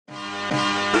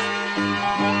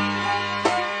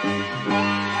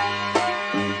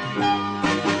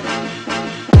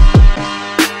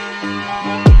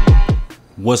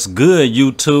What's good,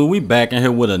 YouTube? We back in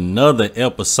here with another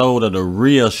episode of The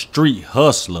Real Street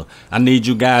Hustler. I need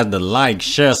you guys to like,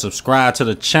 share, subscribe to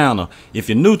the channel. If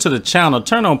you're new to the channel,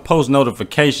 turn on post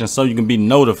notifications so you can be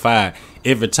notified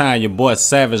every time your boy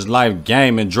Savage Life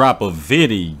Gaming drop a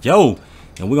video.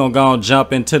 And we're gonna go and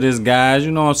jump into this, guys. You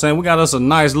know what I'm saying? We got us a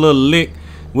nice little lick.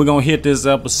 We're gonna hit this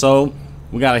episode.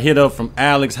 We got a hit up from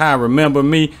Alex. Hi, remember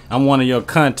me? I'm one of your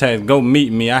contacts. Go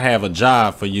meet me. I have a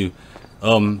job for you.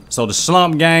 So the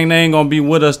Slump Gang, they ain't gonna be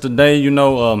with us today. You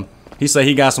know, he said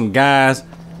he got some guys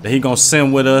that he gonna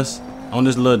send with us on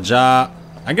this little job.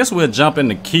 I guess we'll jump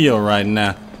into kill right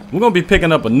now. We're gonna be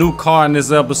picking up a new car in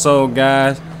this episode,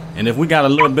 guys. And if we got a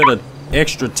little bit of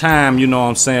extra time, you know what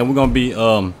I'm saying, we're gonna be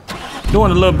doing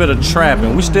a little bit of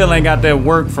trapping. We still ain't got that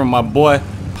work from my boy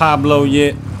Pablo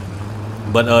yet.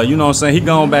 But you know what I'm saying, he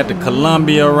going back to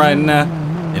Colombia right now.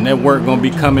 And that work gonna be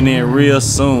coming in real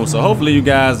soon. So hopefully you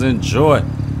guys enjoy.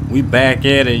 We back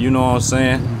at it, you know what I'm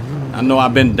saying? I know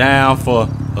I've been down for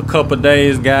a couple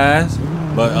days, guys.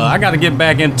 But I gotta get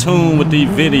back in tune with these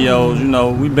videos. You know,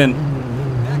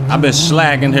 I've been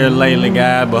slacking here lately,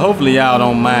 guys. But hopefully y'all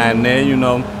don't mind that, you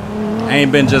know. I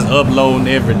ain't been just uploading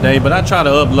every day. But I try to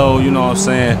upload, you know what I'm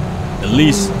saying, at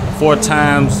least 4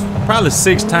 times, probably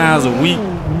 6 times a week.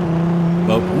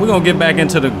 But we're gonna get back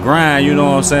into the grind, you know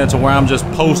what I'm saying, to where I'm just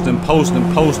posting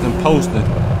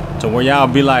to where y'all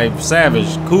be like, Savage,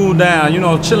 cool down, you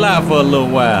know, chill out for a little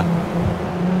while.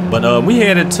 But we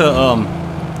headed to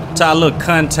our little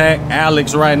contact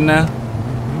Alex right now.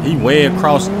 He way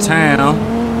across the town.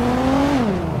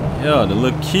 Yeah, the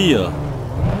little Kia.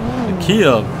 The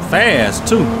Kia fast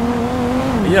too.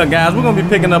 But yeah, guys, we're gonna be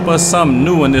picking up us something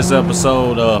new in this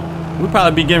episode. We'll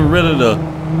probably be getting rid of the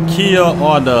Kia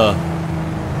or the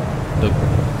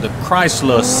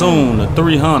Chrysler soon, the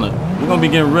 300. We're gonna be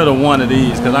getting rid of one of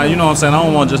these because you know what I'm saying, I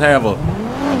don't want to just have a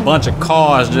bunch of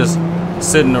cars just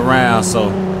sitting around. So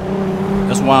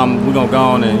that's why we're gonna go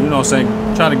on and, you know what I'm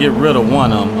saying, try to get rid of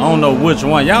one of them. I don't know which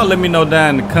one. Y'all let me know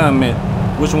down in the comment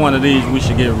which one of these we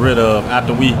should get rid of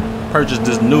after we purchase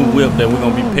this new whip that we're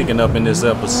gonna be picking up in this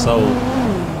episode.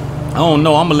 I don't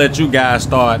know, I'm gonna let you guys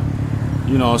start,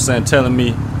 you know what I'm saying, telling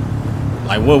me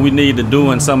like what we need to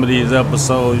do in some of these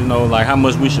episodes, you know, like how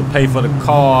much we should pay for the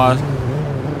cars,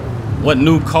 what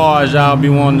new cars y'all be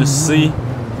wanting to see.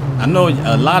 I know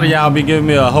a lot of y'all be giving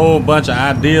me a whole bunch of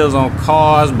ideas on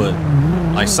cars, but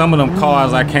like some of them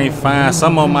cars I can't find,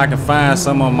 some of them I can find,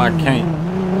 some of them I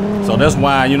can't. So that's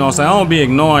why, you know what I'm saying, I don't be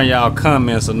ignoring y'all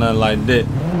comments or nothing like that.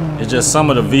 It's just some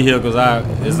of the vehicles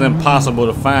it's impossible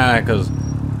to find because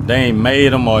they ain't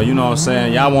made them, or you know what I'm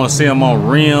saying, y'all want to see them on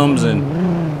rims, and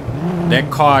that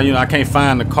car, you know, I can't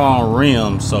find the car on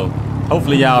rims, so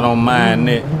hopefully y'all don't mind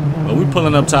that. But we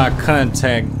pulling up to our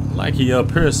contact, like he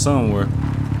up here somewhere.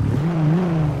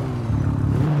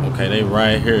 Okay, they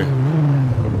right here.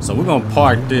 So we're gonna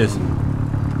park this.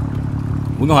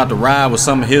 We're gonna have to ride with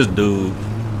some of his dudes.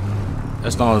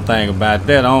 That's the only thing about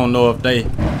that. I don't know if they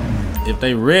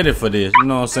ready for this, you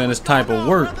know what I'm saying, this type of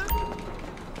work.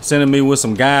 Sending me with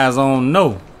some guys I don't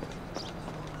know.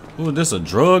 Who is this, a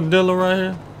drug dealer right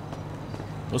here?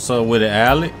 What's up with it,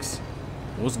 Alex?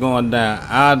 What's going down?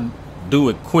 I'll do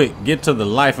it quick. Get to the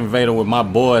Life Invader with my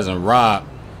boys and Rob.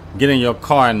 Get in your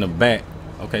car in the back.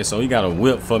 Okay, so he got a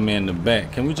whip for me in the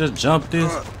back. Can we just jump this?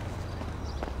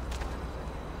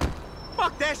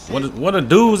 Fuck that shit. What are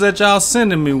dudes that y'all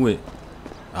sending me with?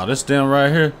 Oh, this them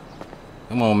right here.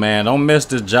 Come on, man. Don't mess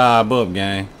this job up,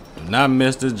 gang. Do not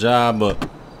mess this job up.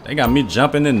 They got me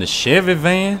jumping in the Chevy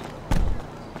van.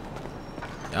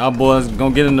 Y'all boys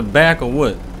gonna get in the back or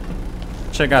what?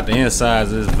 Check out the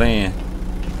insides of this van.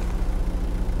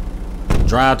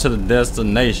 Drive to the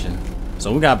destination.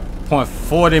 So we got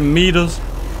 0.40 meters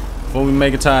before we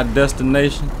make it to our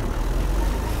destination.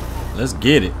 Let's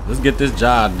get it. Let's get this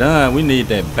job done. We need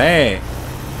that bag.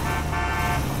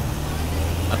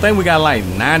 I think we got like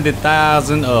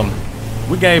 90,000.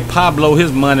 We gave Pablo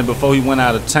his money before he went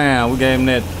out of town. We gave him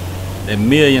that $1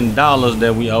 million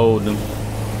that we owed him.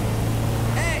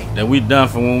 That we done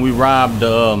for when we robbed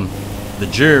the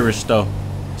jewelry store.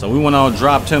 So we went on,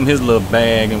 dropped him his little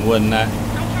bag and whatnot.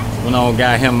 Went on,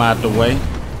 got him out the way.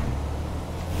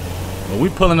 But we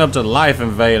pulling up to the Life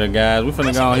Invader, guys. We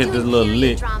finna go and hit this little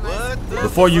lick.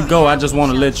 Before you go, I just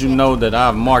want to let you know that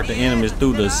I've marked the enemies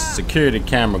through the security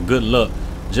camera. Good luck.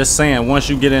 Just saying, once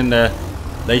you get in there,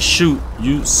 they shoot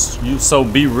you. So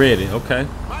be ready, okay?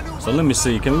 So let me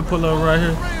see. Can we pull up right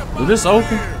here? Is this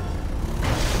open?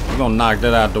 We're gonna knock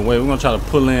that out the way. We're gonna try to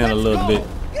pull in a little bit.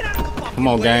 Come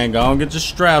on, gang. Go on, get your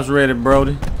straps ready,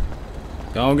 Brody.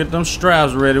 Go on, get them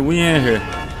straps ready. We in here.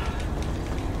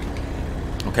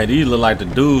 Okay, these look like the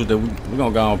dudes that we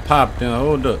gonna go and pop them.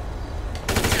 Hold up.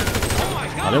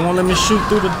 Oh, they won't let me shoot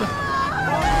through the door.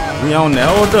 We on there.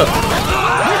 Hold up.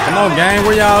 Come on, gang.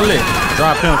 Where y'all at?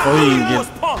 Drop him before he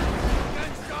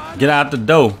even get out the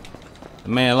door.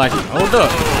 Man, like, hold up.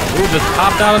 Dude just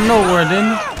popped out of nowhere,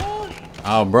 didn't he?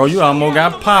 Oh, bro, you almost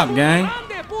got popped, gang.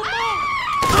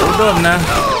 Hold up now.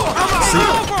 See,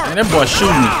 man, that boy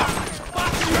shooting.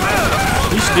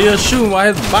 He's still shooting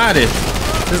while his body,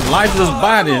 his lifeless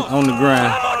body on the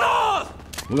ground.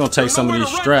 We're gonna take some of these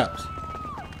straps.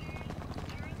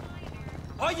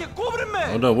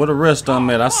 Hold up, where the rest of them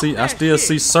at? I still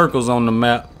see circles on the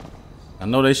map. I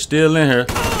know they still in here.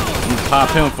 I'm gonna pop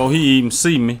him before he even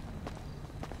see me.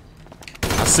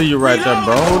 I see you right there,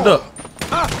 bro. Hold up.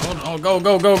 Hold on, go,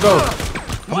 go, go, go.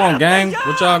 Come on, gang.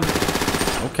 What y'all?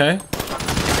 Okay.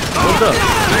 Hold up.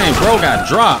 Dang, bro got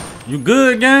dropped. You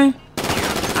good, gang?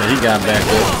 Okay, he got back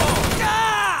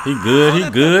up. He good, he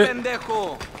good.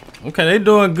 Okay, they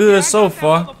doing good so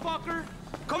far.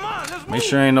 Make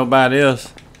sure ain't nobody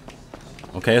else.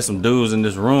 Okay, there's some dudes in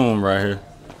this room right here.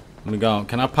 Let me go.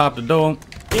 Can I pop the door?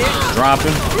 Drop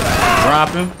him. Drop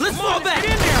him.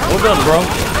 Hold up, bro.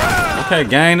 Okay,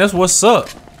 gang, that's what's up.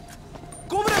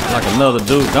 Like another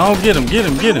dude. Go on, get him, get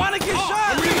him, get him.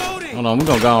 Hold on, we're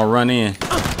gonna go and run in.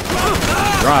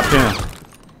 Drop him.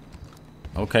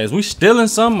 Okay, is we stealing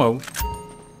some or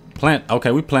plant?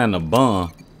 Okay, we planting a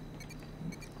bomb.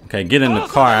 Okay, get in the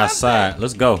car outside.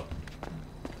 Let's go.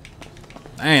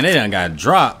 Dang, they done got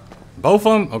dropped. Both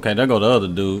of them? Okay, there go the other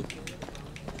dude.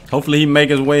 Hopefully he make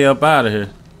his way up out of here.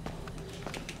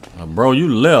 Bro,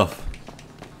 you left.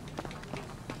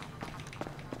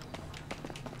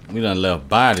 We done left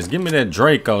bodies. Give me that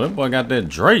Draco. That boy got that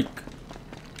Drake.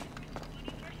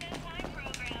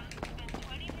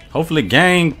 Hopefully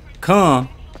gang come.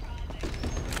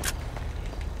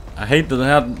 I hate to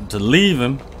have to leave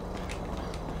him.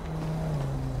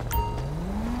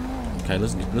 Okay,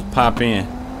 let's pop in.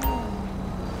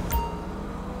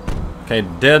 Okay,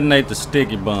 detonate the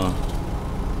sticky bomb.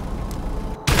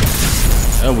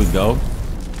 There we go.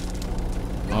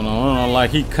 Hold on, like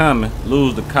he coming.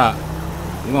 Lose the cop.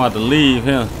 We're gonna have to leave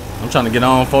him. I'm trying to get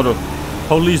on before the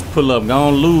police pull up.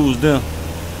 Gonna lose them.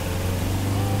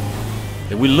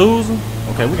 Did we lose them?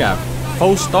 Okay, we got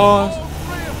 4 stars.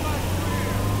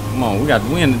 Come on, we got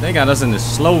win. They got us in this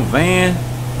slow van.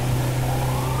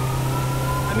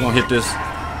 We're gonna hit this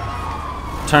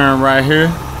turn right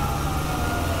here.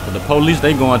 But the police,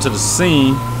 they going to the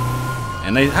scene.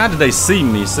 And how did they see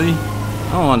me? See?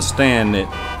 I don't understand that.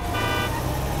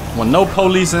 Well, no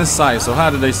police in sight, so how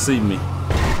did they see me?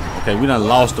 Okay, we done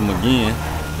lost them again.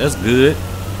 That's good.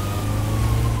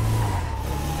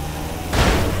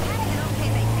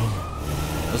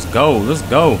 Let's go, let's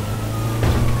go.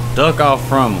 Duck off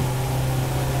from them.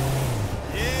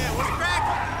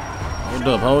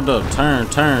 Hold up, turn.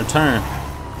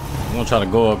 I'm gonna try to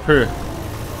go up here.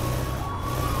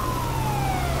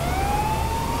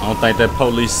 I don't think that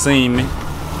police seen me.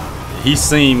 He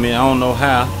seen me, I don't know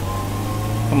how.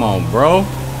 Come on, bro.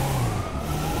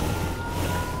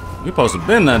 We supposed to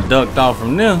been done ducked off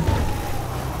from them.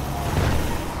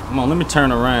 Come on, let me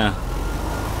turn around.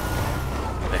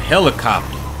 The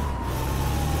helicopter.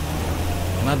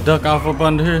 Can I duck off up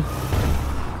under here?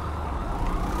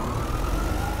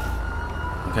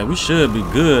 Okay, we should be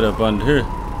good up under here.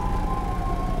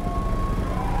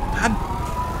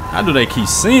 How do they keep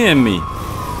seeing me?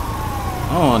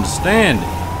 I don't understand it.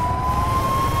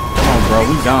 Come on, bro,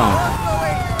 we gone.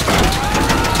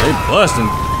 They busting.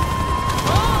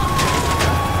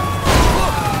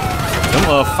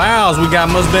 Them files we got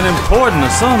must been important or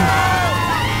something.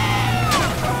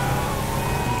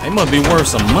 They must be worth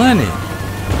some money.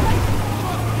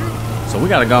 So we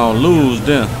gotta go and lose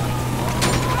them.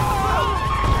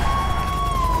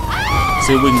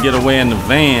 See if we can get away in the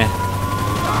van.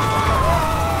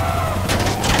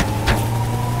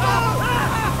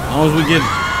 As long as we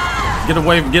get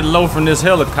away, get low from this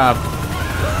helicopter.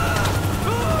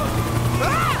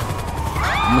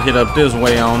 I'm gonna hit up this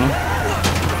way on them.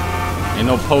 Ain't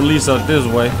no police up this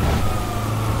way.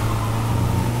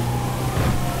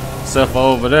 Except for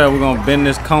over there, we're gonna bend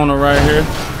this corner right here.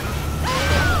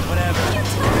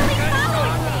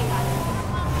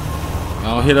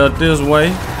 I'll hit up this way.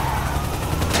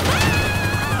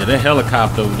 Yeah, that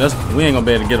helicopter, we ain't gonna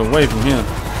be able to get away from him.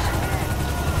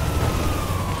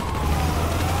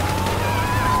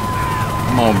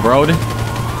 Come on, Brody.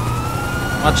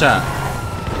 Watch out.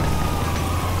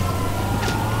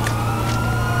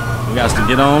 We got to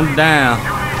get on down.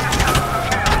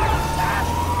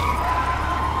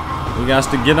 We got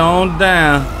to get on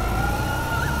down.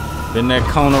 Been that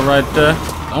corner right there.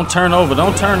 Don't turn over.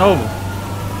 Don't turn over.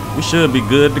 We should be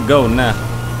good to go now.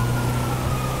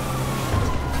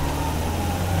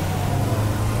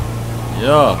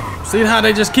 Yo, see how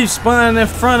they just keep spawning in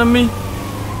front of me?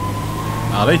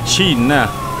 Oh, they cheating now.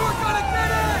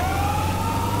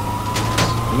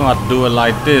 We're gonna have to do it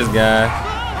like this, guys.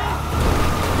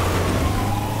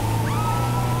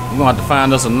 We're gonna have to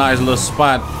find us a nice little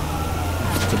spot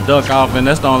to duck off, and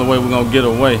that's the only way we're gonna get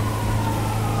away.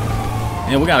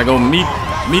 And we gotta go meet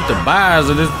the buyers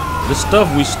of this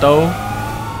stuff we stole.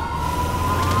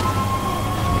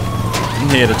 I'm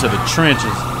headed to the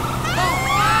trenches.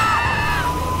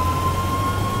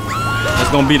 That's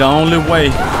gonna be the only way.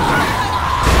 Get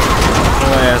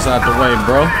your ass out the way,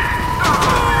 bro.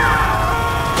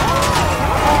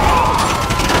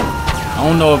 I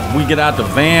don't know if we get out the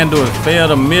van, do it fail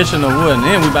the mission or what, and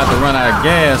then we about to run out of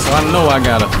gas, so I know I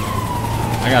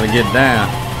gotta get down.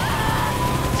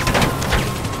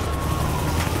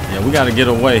 Yeah, we gotta get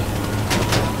away.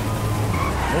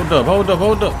 Hold up, hold up,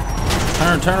 hold up.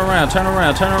 Turn around, turn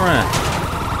around, turn around.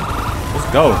 Let's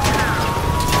go.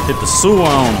 Hit the sewer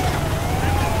on them.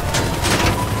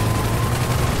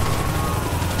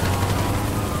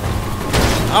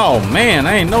 Oh man,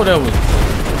 I ain't know that was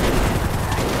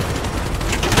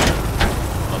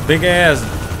a big ass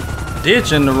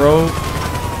ditch in the road.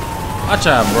 Watch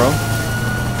out, bro.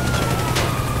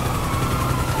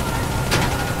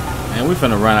 Man, we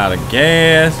finna run out of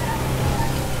gas.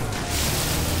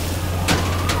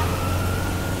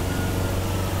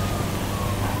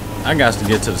 I got to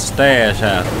get to the stash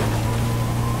house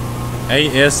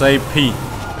ASAP.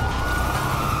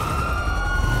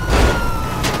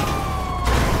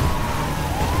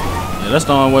 Yeah, that's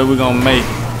the only way we're gonna make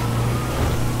it.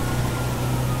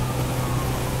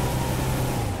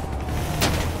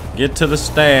 Get to the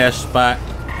stash spot.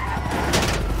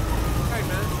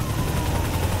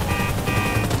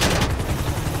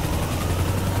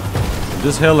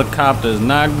 This helicopter is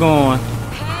not going.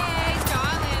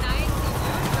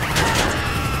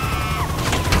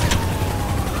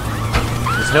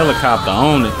 This helicopter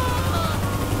on it.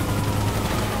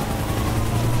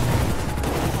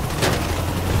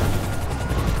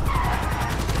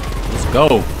 Let's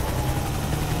go.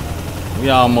 We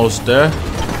almost there.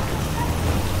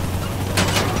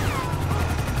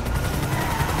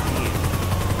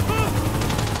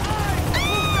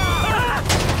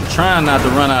 Trying not to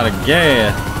run out of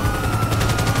gas.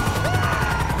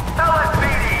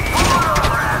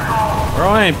 Bro,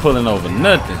 I ain't pulling over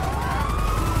nothing.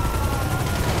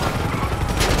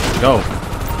 Let's go.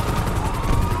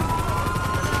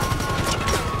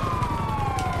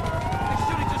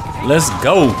 Let's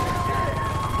go.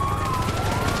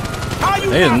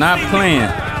 They is not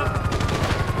playing.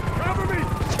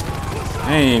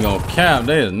 They ain't gonna cap.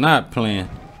 They is not playing.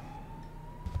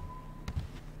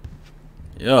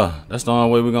 Yeah, that's the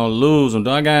only way we're gonna lose them.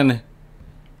 Do I got any?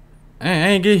 I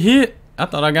ain't get hit. I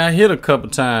thought I got hit a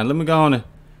couple times. Let me go on and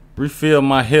refill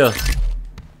my health.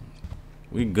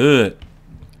 We good.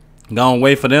 Gonna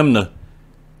wait for them to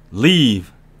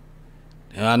leave.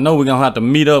 And I know we're gonna have to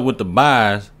meet up with the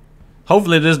buyers.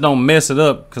 Hopefully this don't mess it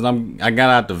up, cause I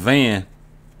got out the van.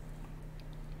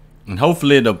 And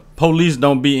hopefully the police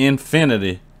don't be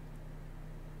infinity.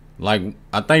 Like,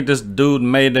 I think this dude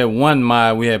made that one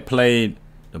mod we had played.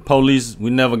 The police, we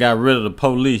never got rid of the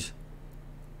police.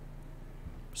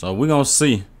 So we're gonna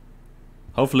see.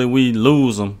 Hopefully we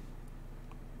lose them.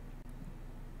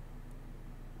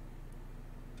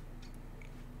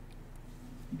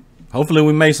 Hopefully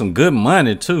we make some good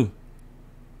money too.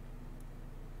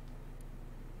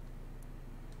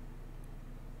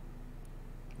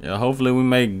 Yeah, hopefully we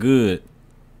make good.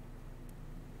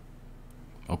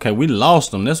 Okay, we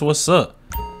lost them. That's what's up.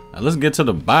 Now let's get to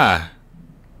the buy.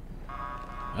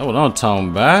 That's what I'm talking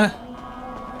about.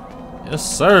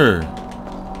 Yes, sir.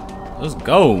 Let's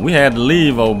go. We had to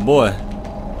leave, old boy.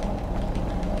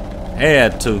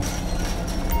 Had to.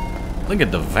 Look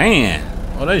at the van.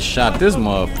 Oh, they shot this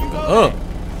motherfucker up.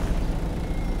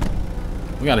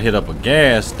 We gotta hit up a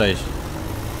gas station.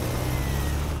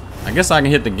 I guess I can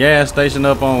hit the gas station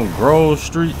up on Grove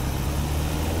Street.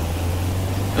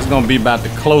 That's gonna be about the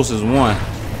closest one.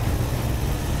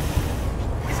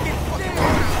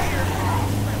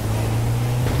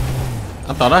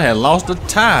 I thought I had lost a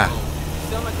tie.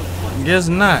 Guess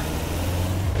not.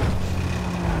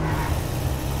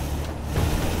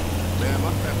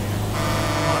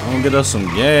 I'm gonna get us some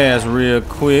gas real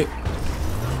quick.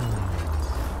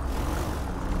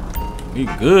 We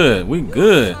good. We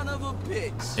good.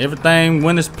 Everything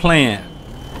when it's planned.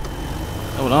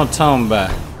 That's what I'm talking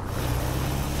about.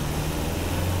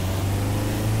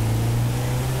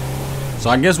 So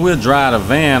I guess we'll drive the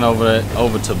van over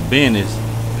to Benny's,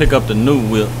 pick up the new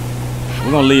whip.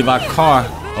 We're gonna leave our car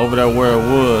over there where it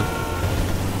was,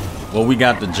 where we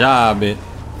got the job at.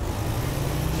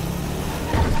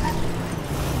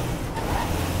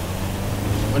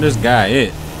 Where this guy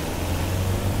at?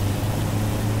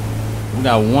 We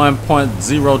got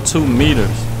 1.02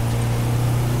 meters.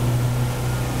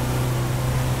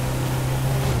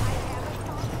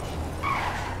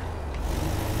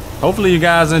 Hopefully you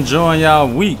guys enjoying y'all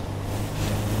week.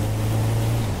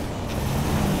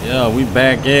 Yeah, we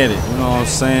back at it. You know what I'm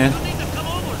saying?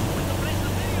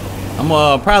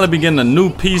 I'm probably be getting a new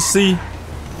PC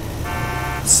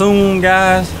soon,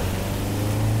 guys.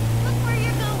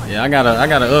 Yeah, I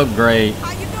gotta upgrade.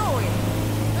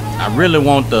 I really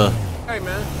want the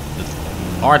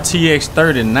RTX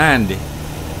 3090.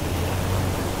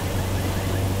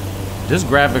 This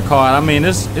graphic card, I mean,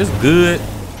 it's good.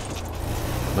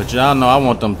 But y'all know I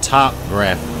want them top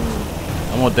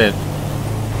graphics. I want that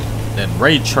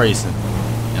ray tracing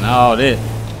and all that.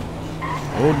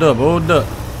 Hold up.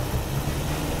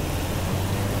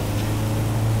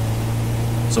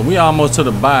 So we almost to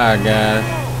the buy, guys.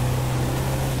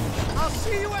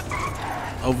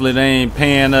 Hopefully they ain't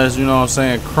paying us, you know what I'm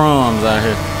saying, crumbs out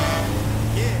here.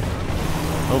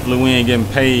 Hopefully we ain't getting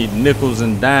paid nickels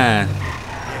and dimes.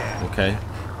 Okay,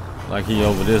 like he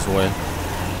over this way.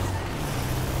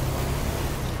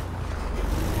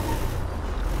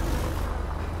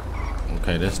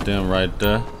 Okay, that's them right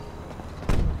there.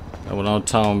 That's what I'm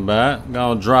talking about.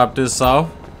 Gonna drop this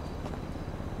off.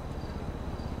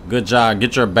 Good job.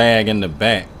 Get your bag in the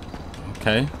back.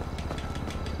 Okay.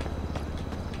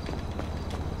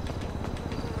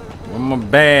 Where my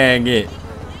bag at?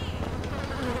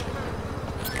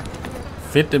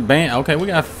 50 band. Okay, we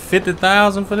got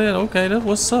 50,000 for that. Okay, that's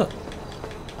what's up.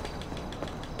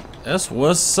 That's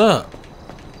what's up.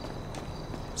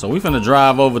 So we finna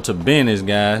drive over to Benny's,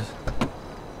 guys.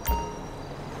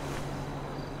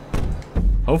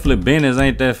 Hopefully Benny's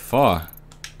ain't that far.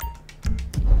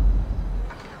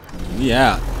 We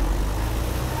out.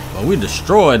 But we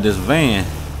destroyed this van.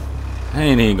 I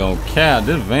ain't even gonna count.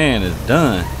 This van is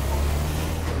done.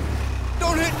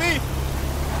 Don't hit me!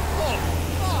 Oh,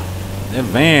 fuck. That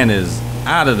van is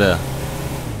out of there.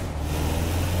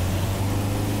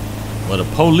 But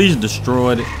the police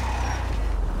destroyed it.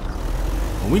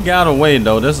 We got away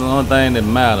though. That's the only thing that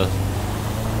matters.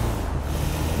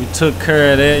 We took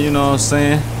care of that, you know what I'm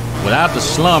saying? Without the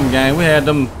slum gang, we had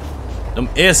them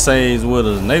essays with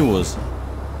us, and they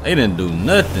didn't do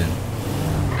nothing.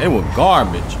 They were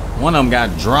garbage. One of them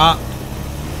got dropped.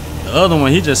 The other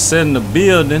one, he just sat in the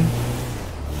building.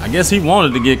 I guess he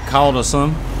wanted to get caught or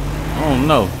something. I don't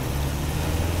know.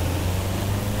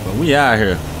 But we out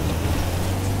here.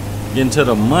 Getting to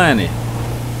the money.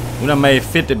 We done made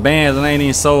 50 bands and ain't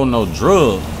even sold no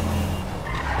drugs.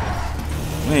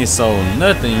 We ain't sold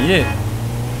nothing yet.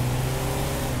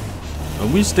 But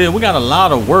we got a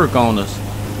lot of work on us.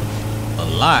 A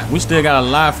lot. We still got a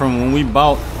lot from when we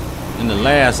bought in the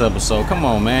last episode. Come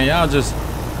on, man. Y'all just...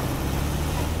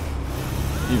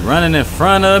 You running in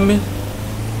front of me?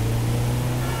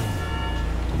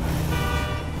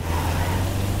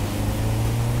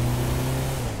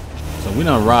 So we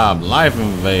done robbed Life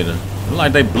Invader. Look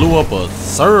like they blew up a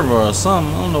server or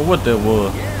something. I don't know what that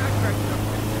was.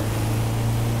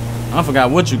 I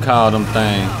forgot what you call them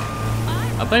things.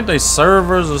 I think they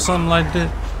servers or something like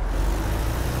that.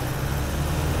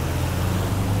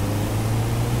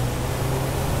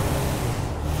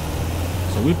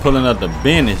 So we pulling up the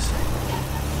Benny's.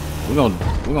 We're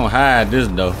gonna hide this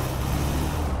though.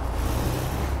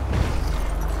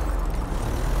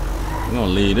 We're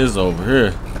gonna leave this over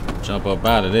here. Jump up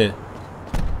out of there.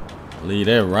 Leave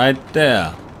that right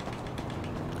there.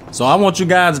 So I want you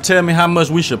guys to tell me how much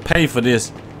we should pay for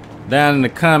this down in the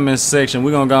comments section.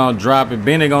 We're gonna go and drop it.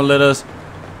 Benny gonna let us,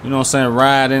 you know what I'm saying,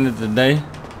 ride in it today.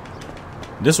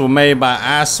 This was made by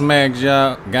iSmack,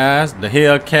 y'all guys. The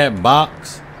Hellcat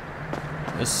box.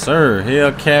 Yes, sir.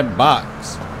 Hellcat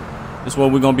box. This is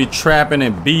what we're gonna be trapping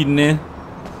and beating in.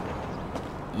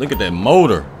 Look at that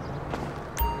motor.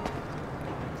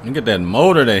 Look at that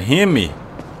motor, that Hemi.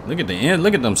 Look at the end.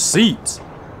 Look at them seats.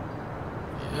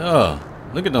 Yeah.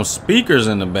 Look at them speakers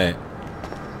in the back.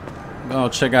 Go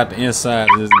check out the inside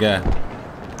of this guy.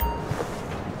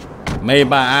 Made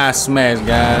by iSmack,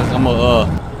 guys. I'm gonna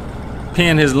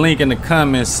pin his link in the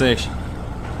comment section.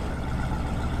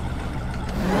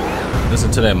 Listen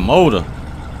to that motor.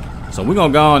 So we're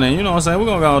gonna go on and, you know what I'm saying, we're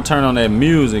gonna go and turn on that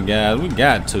music, guys. We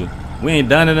got to. We ain't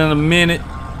done it in a minute.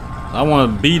 I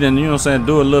want to beat and, you know what I'm saying,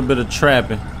 do a little bit of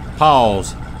trapping.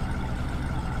 Pause.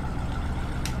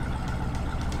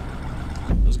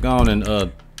 go on and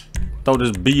throw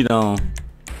this beat on.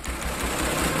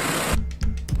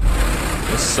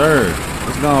 Yes, sir.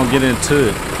 Let's go on and get into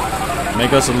it.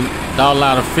 Make us $1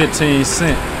 out of 15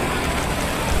 cents.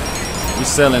 We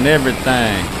selling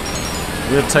everything.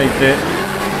 We'll take that.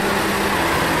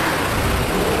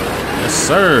 Yes,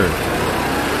 sir.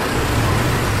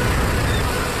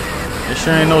 There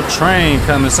sure ain't no train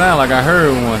coming. Sound like I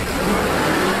heard one.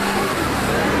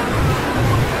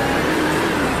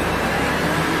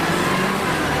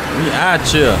 We out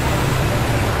here.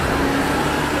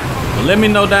 Well, let me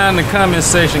know down in the comment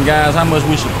section, guys, how much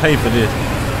we should pay for this.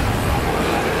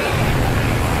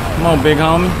 Come on, big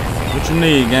homie. What you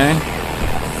need, gang?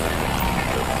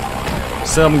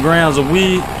 7 grams of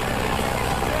weed.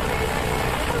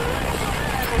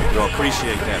 Yo,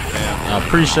 appreciate that, fam. I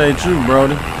appreciate you,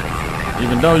 brody.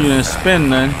 Even though you didn't spend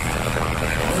nothing.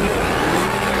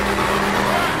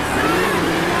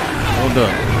 Hold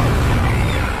up.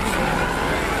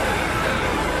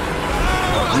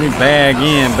 Let me bag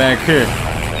in back here.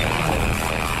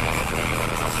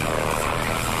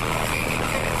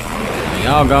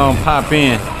 Y'all gonna pop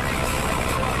in.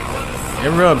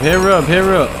 Hit her up, hit her up, hit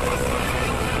her up.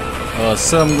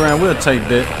 7 grand, we'll take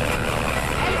that.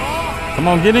 Come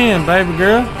on, get in, baby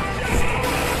girl.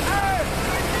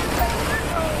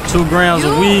 2 grams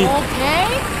of weed. Okay?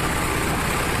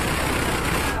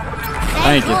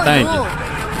 Thank you, thank you.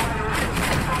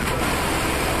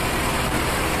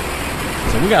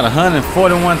 So we got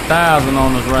 141,000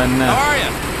 on us right now. How are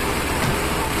you?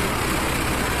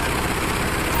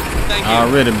 Thank you.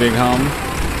 Already, big homie.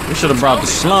 We should have brought the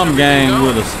slum gang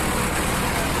with us.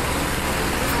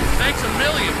 Thanks a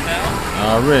million,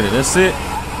 pal. Already, that's it.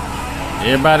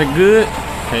 Everybody good?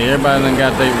 Okay, everybody done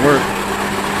got their work.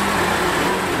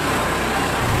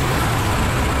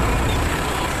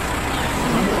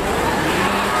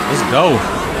 Let's go.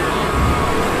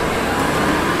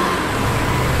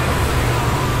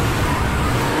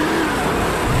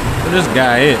 Where this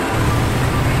guy at?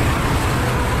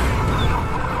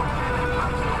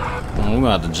 We're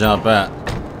gonna have to jump out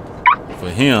for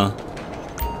him.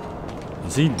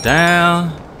 Is he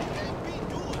down?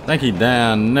 I think he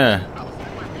down there.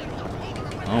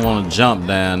 I don't want to jump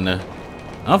down there.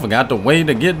 I forgot the way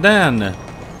to get down there.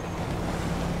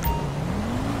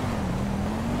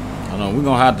 Hold on, we're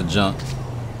gonna have to jump.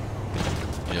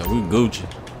 Yeah, we Gucci.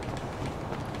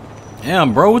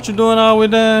 Damn, bro, what you doing all the way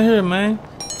down here, man?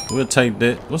 We'll take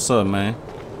that. What's up, man?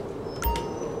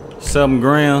 7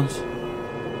 grams.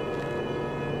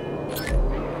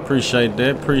 Appreciate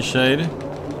that, appreciate it.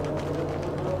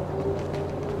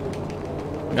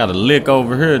 Got a lick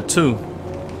over here too.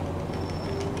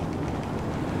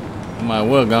 Might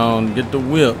well go on get the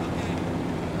whip.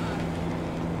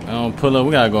 I don't pull up.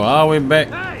 We gotta go all the way back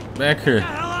here. Get the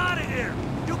hell out of here.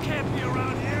 You can't be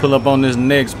around here. Pull up on this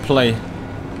next play.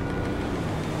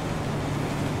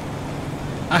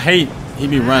 I hate he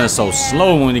be running so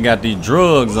slow when he got these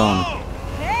drugs on him.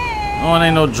 Oh, it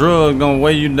ain't no drug gonna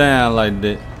weigh you down like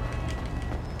that.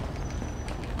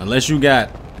 Unless you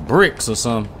got bricks or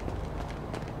something.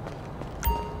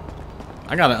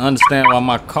 I gotta understand why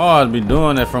my cars be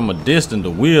doing that from a distance. The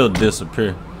wheel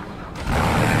disappear.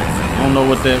 I don't know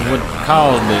what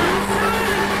caused it.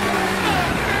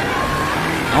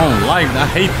 I don't like that. I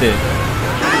hate that.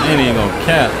 Ain't even gonna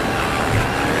cap.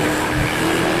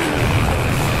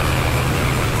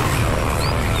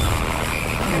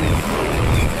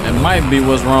 That might be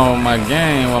what's wrong with my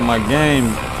game. Why my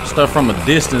game stuff from a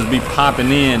distance be popping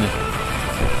in.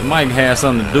 It might have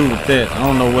something to do with that. I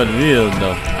don't know what it is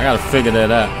though. I gotta figure that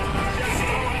out.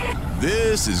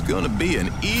 This is gonna be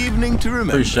an evening to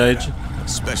remember. Appreciate you.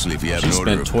 Especially if you have She an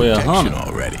order spent of protection $1,200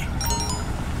 already.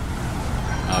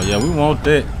 Oh yeah, we want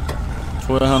that.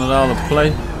 $1,200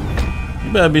 play.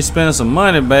 You better be spending some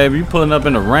money, baby. You pulling up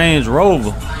in a Range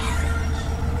Rover.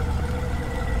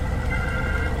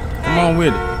 Come on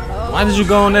with it. Why did you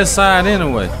go on that side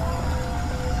anyway?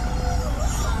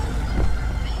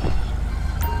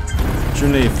 You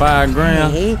need 5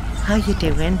 grand. Hey, how you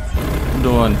doing? I'm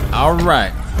doing all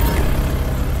right.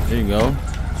 There you go.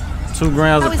 2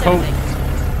 grams of coke.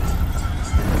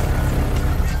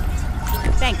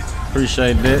 Thanks.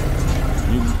 Appreciate that.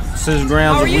 You 6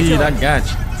 grams of weed. I got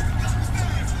you.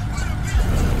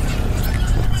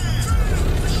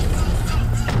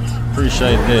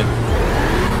 Appreciate that.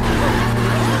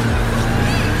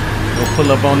 Go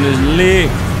pull up on this leg.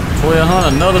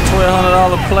 1,200. Another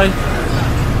 $1,200 play.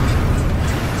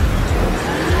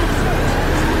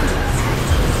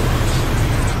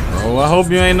 Oh, I hope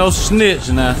you ain't no snitch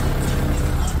now.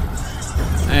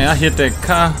 Man, I hit that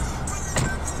car.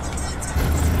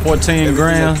 14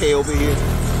 grand. Okay over here?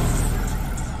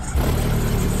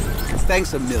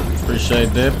 Thanks a million. Appreciate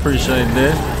that. Appreciate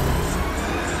that.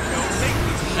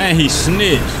 And he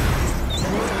snitched.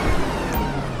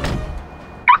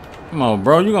 Come on,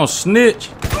 bro. You gonna snitch?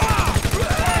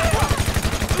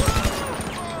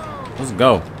 Let's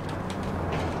go.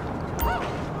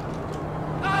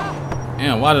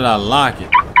 Damn, why did I lock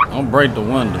it? Don't break the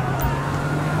window.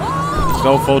 Let's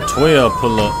go for 12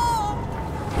 pull up.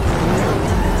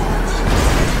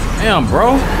 Damn,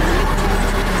 bro.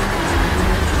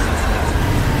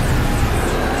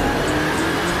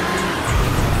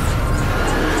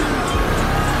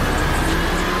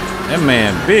 That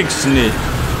man, big snitch.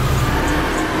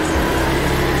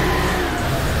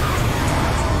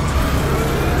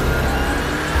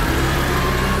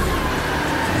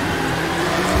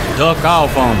 Duck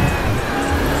off on me.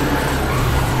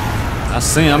 I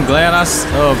seen. I'm glad I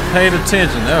paid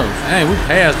attention. Dang, we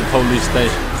passed the police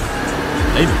station.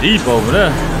 They deep over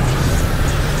there.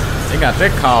 They got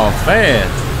that call fast.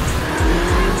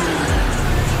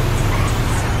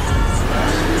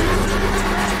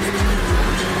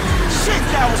 Shit,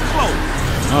 that was close.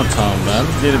 I'm talking about.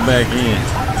 Let's get it back in.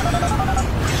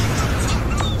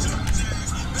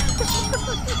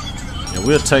 Yeah,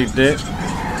 we'll take that.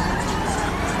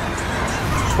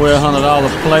 $1,200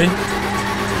 play.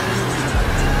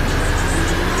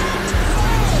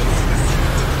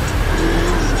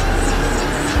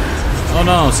 Hold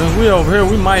on, since we over here,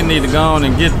 we might need to go on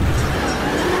and get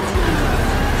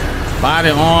body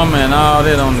armor and all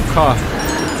that on the car.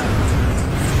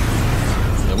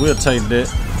 Yeah, we'll take that.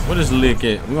 Where this lick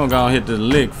at? We're gonna go and hit the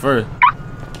lick first.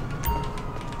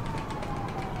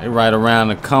 They right around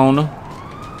the corner.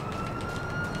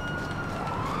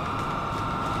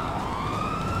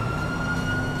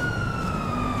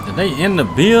 Are they in the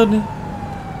building?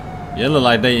 Yeah, it look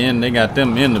like they got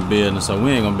them in the building, so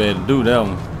we ain't gonna be able to do that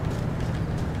one.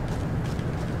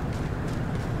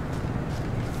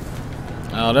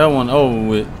 Oh, that one over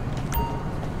with.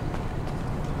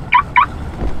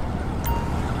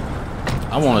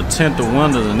 I want to tint the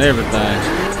windows and everything.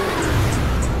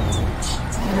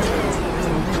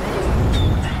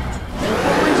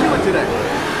 What brings you in today?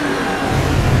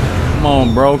 Come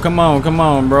on, bro. Come on,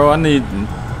 bro. I need.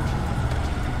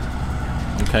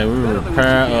 Okay, we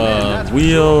repair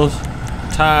wheels,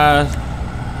 tires.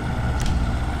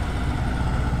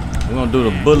 We're gonna do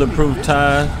the bulletproof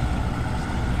tires.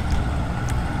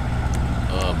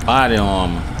 Body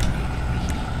armor.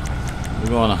 We're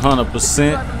going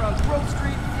 100%. Driving around Grove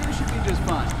Street, you should be just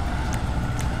fine.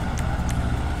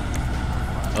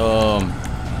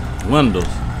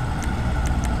 Windows.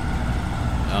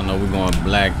 I know we're going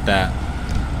blacked out.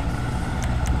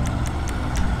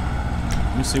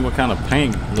 Let me see what kind of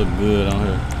paint look good on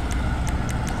here.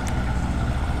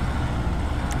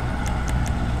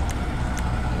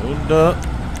 Hold up.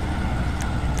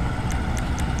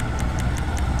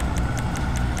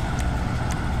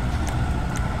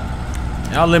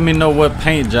 Y'all let me know what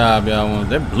paint job y'all want.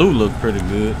 That blue look pretty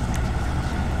good.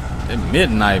 That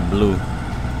midnight blue.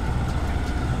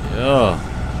 Yeah.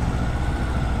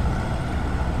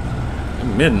 That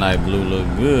midnight blue look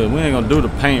good. We ain't gonna do the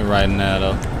paint right now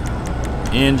though.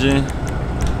 Engine.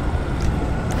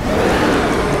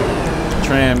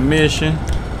 Transmission.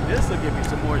 This will give you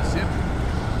some more zip.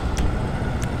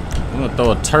 We're gonna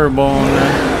throw a turbo on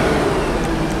there.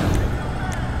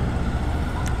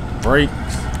 Brakes.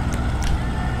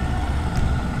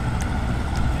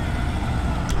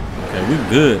 Okay, we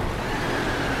good.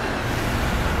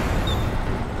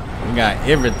 We got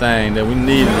everything that we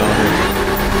needed on here.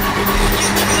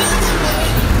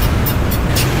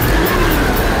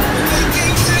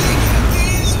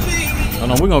 Oh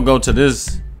no, we're gonna go to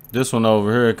this one over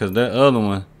here because that other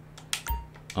one,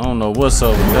 I don't know what's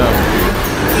up with that one.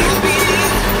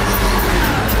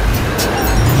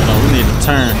 No, we need to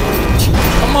turn.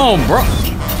 Come on, bro.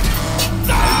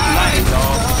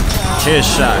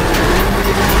 Headshot.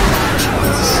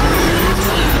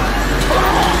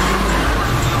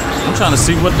 I'm trying to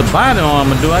see what the body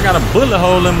armor do. I got a bullet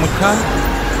hole in my car.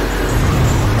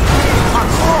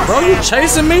 Bro, you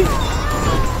chasing me?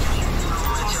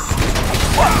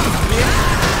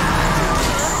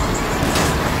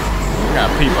 I got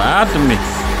people after me.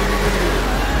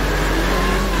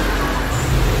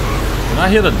 Did I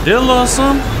hit a dealer or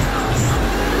something?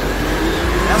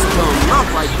 That's coming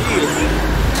rough right here.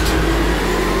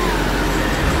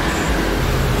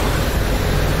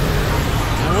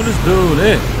 What this dude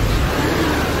at?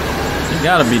 He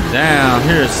gotta be down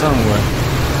here somewhere.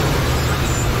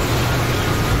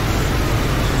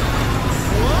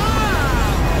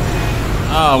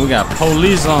 Oh, we got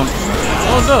police on.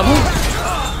 Hold up, who?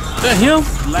 Is that him?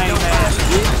 Lame ass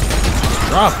bitch.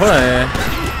 Drop her ass.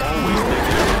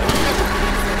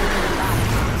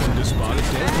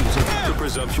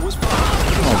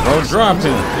 bro. Drop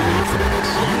him.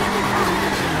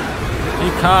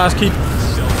 These cars keep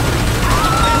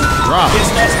dropping.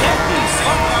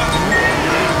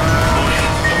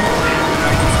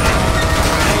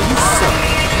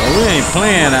 Bro, we ain't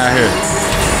playing out here.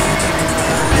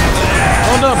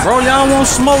 Hold up, bro. Y'all want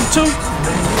smoke too?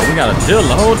 Oh, we got a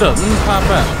dealer. Hold up. Let me pop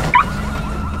out.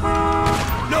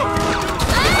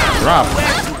 Drop it.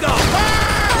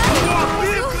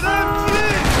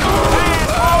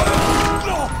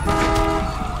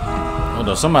 Hold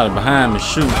up. Somebody behind me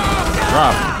shoot.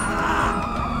 Drop it.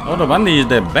 Hold up. I need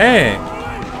that bag.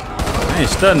 I ain't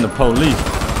studying the police.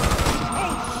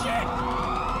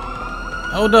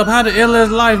 Hold up. How did LS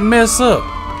Life mess up?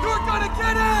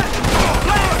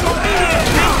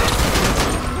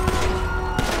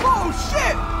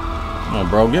 Oh,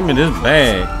 bro, give me this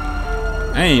bag.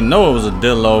 I ain't know it was a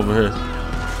dealer over here.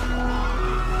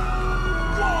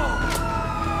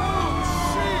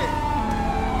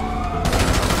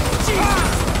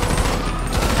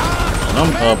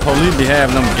 Them police be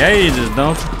having them gauges,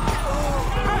 don't you?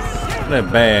 Where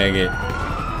that bag at?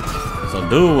 So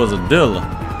dude was a dealer.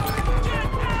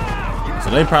 So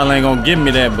they probably ain't gonna give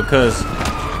me that because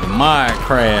the mod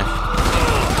crashed.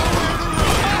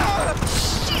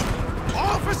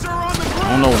 I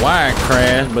don't know why it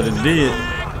crashed, but it did.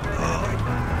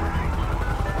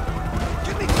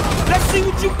 Let's see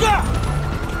what you got.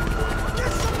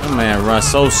 That man runs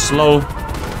so slow.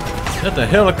 Is that the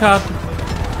helicopter?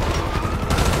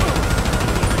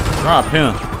 Drop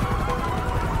him.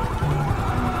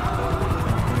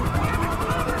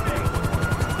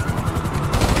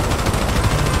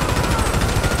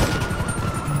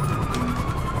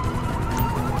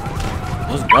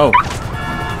 Let's go.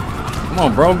 Come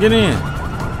on, bro, get in.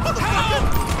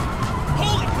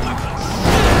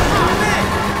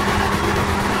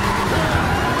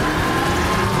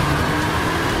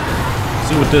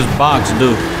 See what this box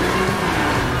do.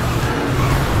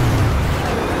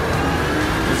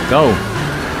 Let's go.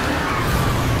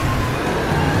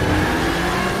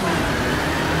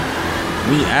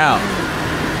 We out.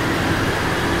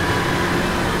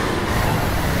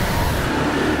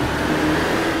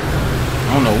 I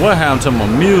don't know what happened to my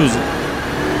music.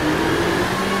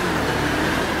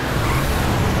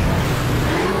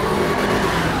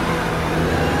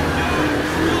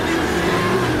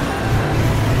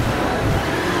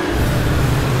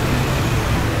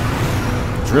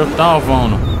 Drift off on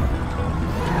him.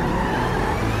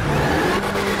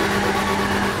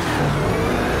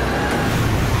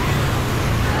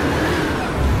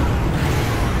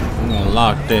 I'm gonna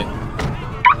lock that.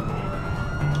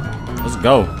 Let's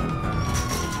go.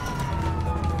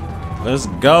 Let's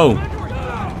go.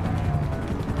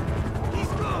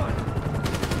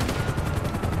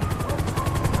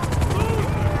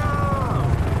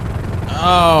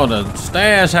 Oh, the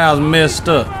stash house messed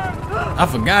up. I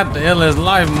forgot the LS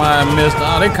Life mine missed.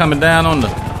 Oh, they coming down on the.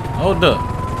 Hold up.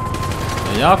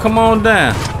 Y'all come on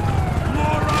down.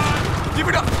 Give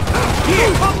it up.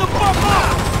 Here come the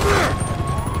bumper.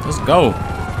 Let's go.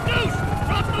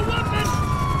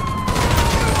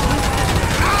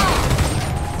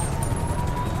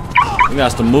 We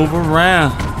got to move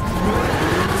around.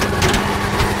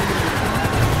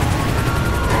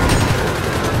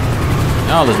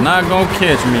 Y'all is not gonna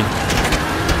catch me.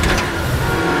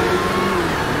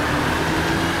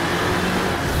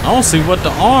 I don't see what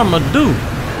the armor do.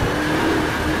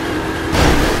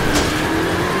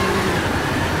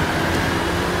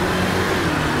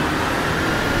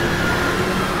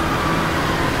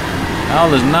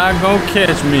 Y'all is not gonna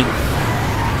catch me.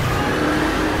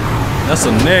 That's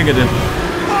a negative.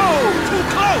 Whoa, too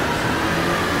close.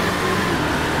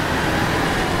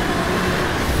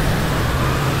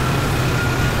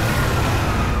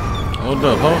 Hold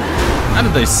up, hold. How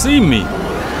did they see me?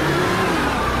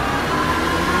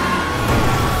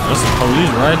 That's the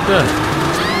police right there.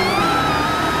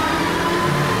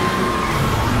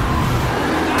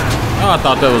 Oh, I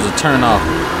thought that was a turn off.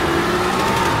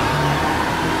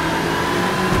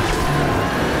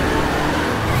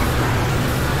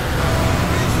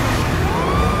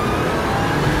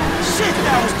 Shit,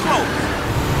 that was close.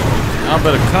 Y'all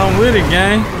better come with it,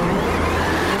 gang.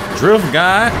 Drift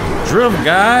guide, drift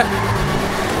guide,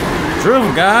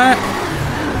 drift guide.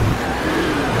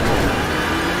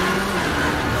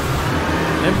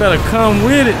 They better come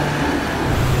with it.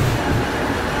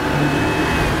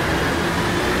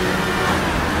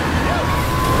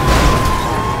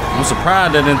 I'm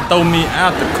surprised they didn't throw me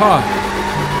out the car.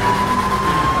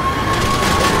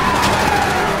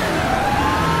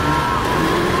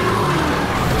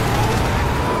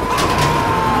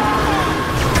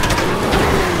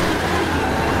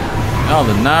 Y'all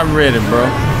are not ready, bro.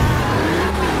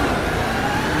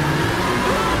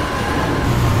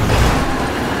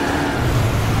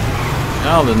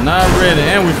 Y'all are not ready,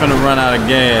 and we finna run out of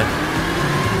gas.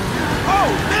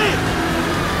 Oh, man!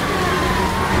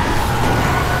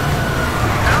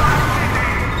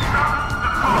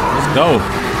 Let's go.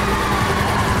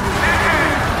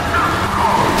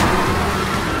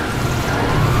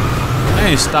 They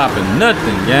ain't stopping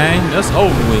nothing, gang. That's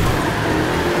over with.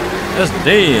 That's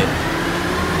dead.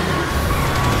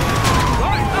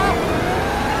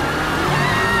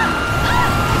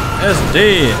 That's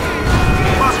dead.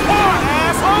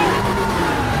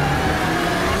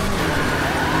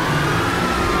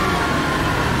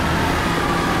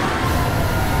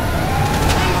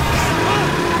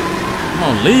 Come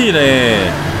on, lead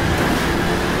that.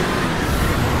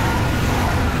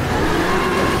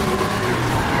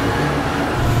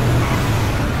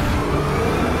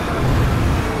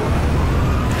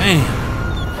 Damn.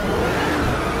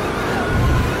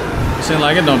 Seems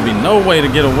like it don't be no way to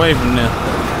get away from them.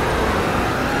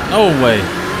 No way.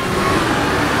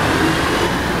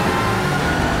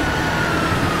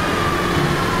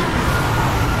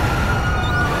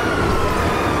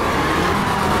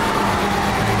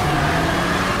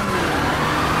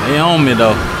 They on me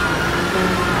though.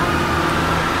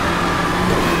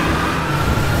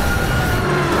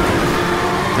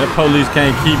 That police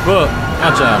can't keep up.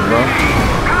 Watch out, bro.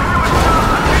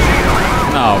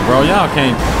 No, bro, y'all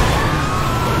can't.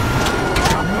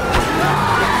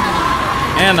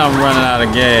 And I'm running out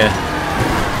of gas.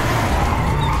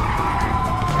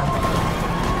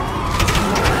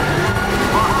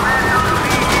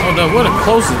 Oh, what the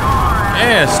closest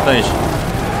gas station?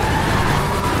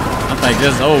 I think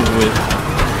that's over with.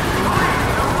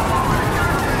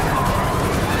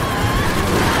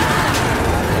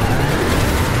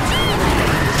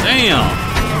 Damn.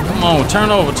 Come on, turn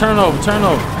over, turn over, turn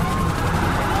over.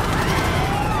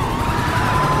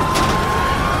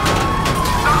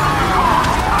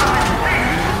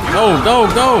 Go, go,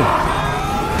 go.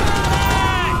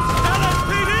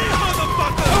 LSPD,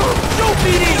 motherfucker! Shoot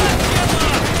PD!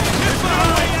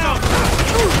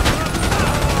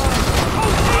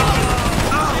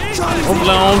 Hopefully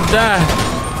I don't die.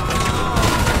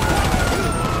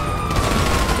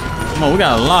 Come on, we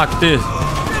gotta lock this.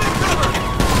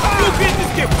 You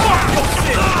bitches get fucked, oh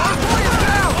shit!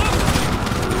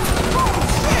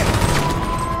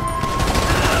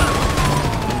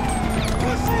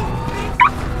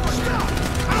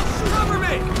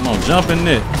 Come on, jump in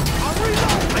there.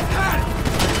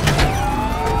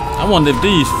 I wonder if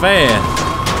these fast.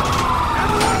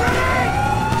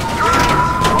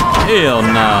 Hell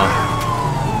no.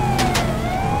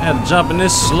 I had to jump in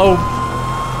this slope.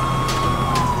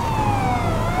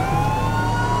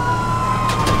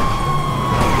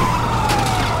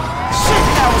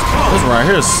 This right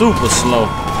here is super slow.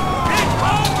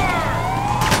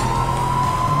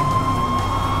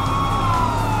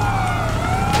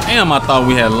 Damn, I thought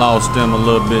we had lost them a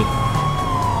little bit.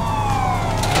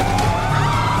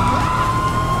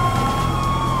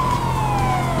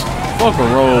 Fuck a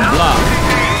roadblock.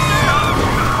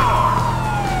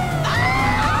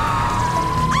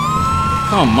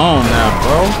 Come on now,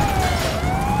 bro.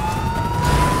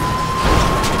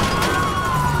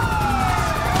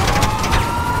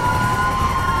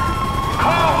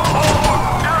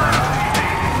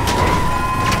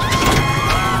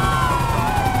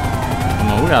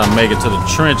 We gotta make it to the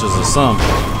trenches or something.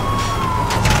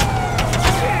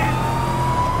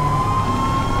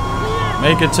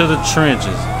 Make it to the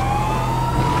trenches.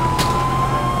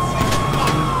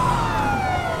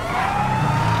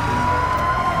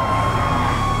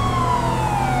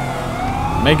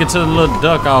 Make it to the little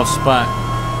duck off spot.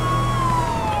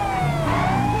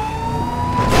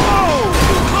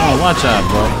 Oh, watch out,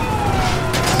 bro.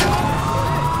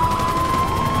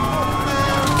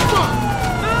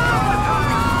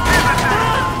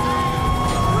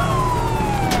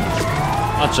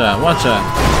 Watch out, watch out.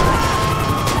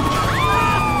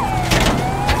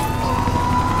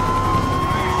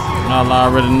 Y'all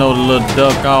already know the little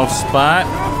duck off spot.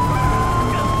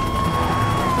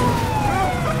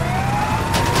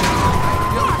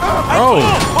 Oh,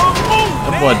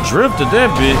 that boy drifted that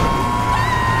bit.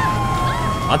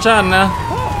 Watch out now.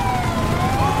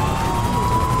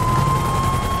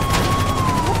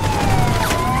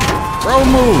 Bro,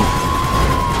 move.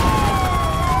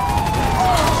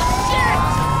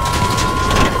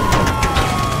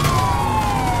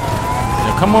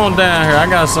 Come on down here. I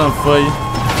got something for you.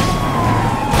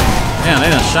 Damn, they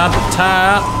done shot the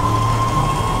tire out.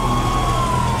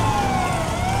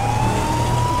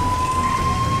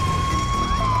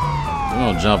 We're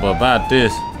gonna jump up out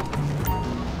this.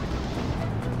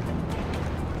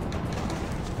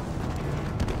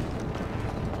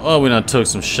 Oh, we done took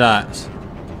some shots.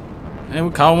 And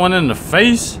we caught one in the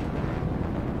face.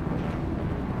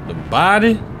 The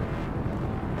body.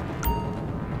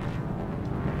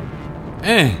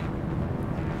 Man.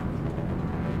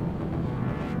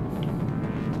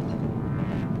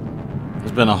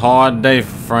 It's been a hard day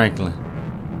for Franklin.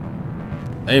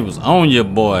 They was on your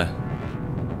boy.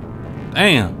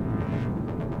 Damn.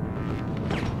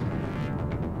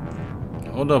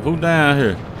 Hold up, who down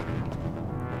here?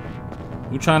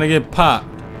 Who trying to get popped?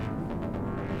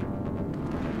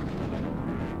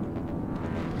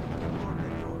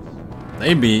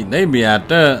 They be out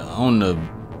there on the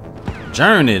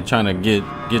journey trying to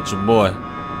get your boy.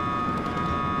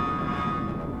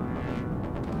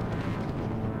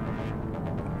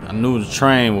 I knew the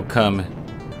train was coming.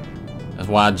 That's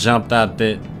why I jumped out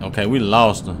there. Okay, we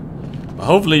lost him. But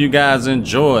hopefully you guys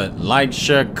enjoyed. Like,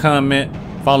 share, comment.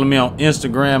 Follow me on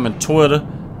Instagram and Twitter.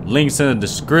 Links in the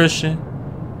description.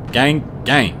 Gang,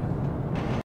 gang.